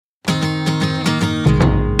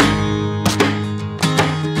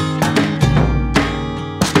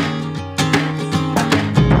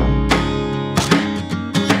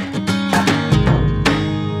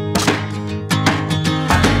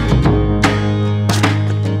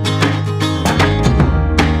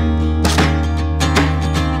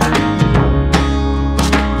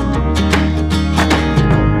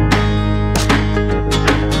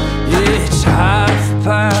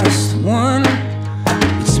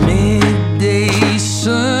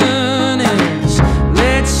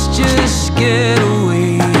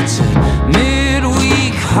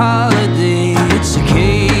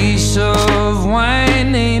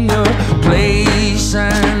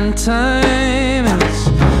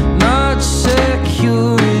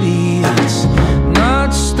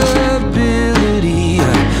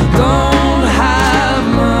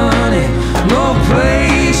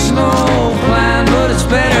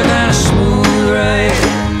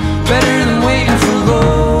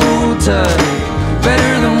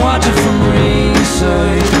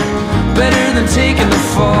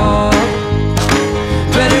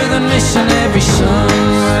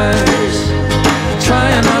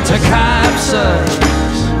capsize.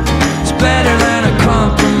 It's better than a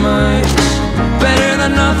compromise, better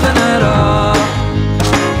than nothing at all.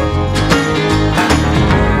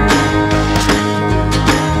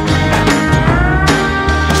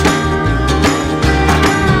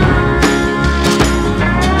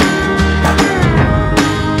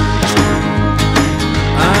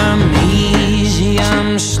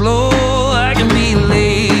 Slow, I can be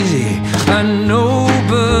lazy, I know,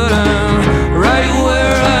 but I'm right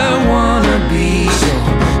where I wanna be. So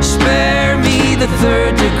spare me the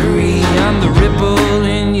third degree. I'm the ripple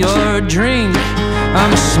in your drink,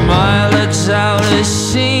 I'm a smile that's out of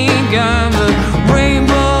sync. I'm the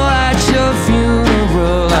rainbow at your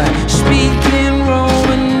funeral. I speak in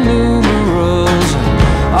Roman numerals,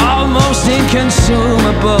 almost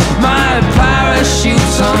inconsumable. My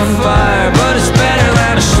parachute's on fire, but it's better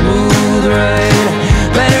than a smooth ride,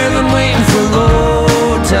 better than waiting for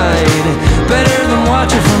low tide, better than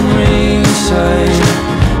watching from ringside,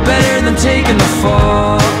 better than taking the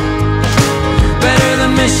fall, better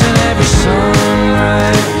than missing every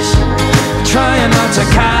sunrise, trying not to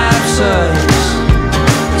capsize.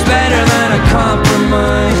 It's better than a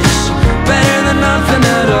compromise, better than nothing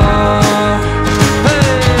at all.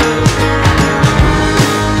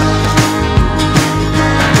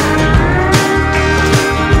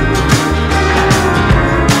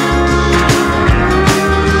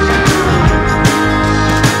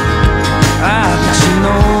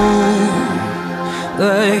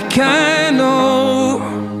 Like I know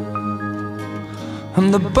I'm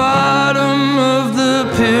the bottom of the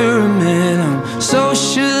pyramid, I'm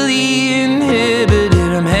socially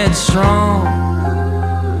inhibited, I'm headstrong,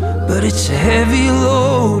 but it's a heavy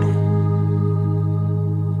load,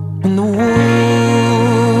 and the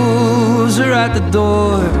wolves are at the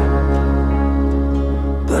door.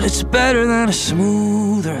 But it's better than a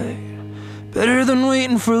smooth ride, better than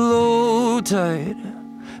waiting for low tide,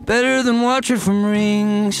 better than watching from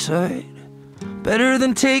ringside, better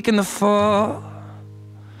than taking the fall,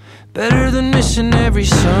 better than missing every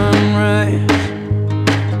sunrise,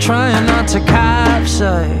 trying not to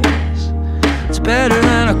capsize. It's better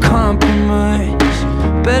than a compromise,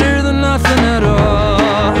 better than nothing at all.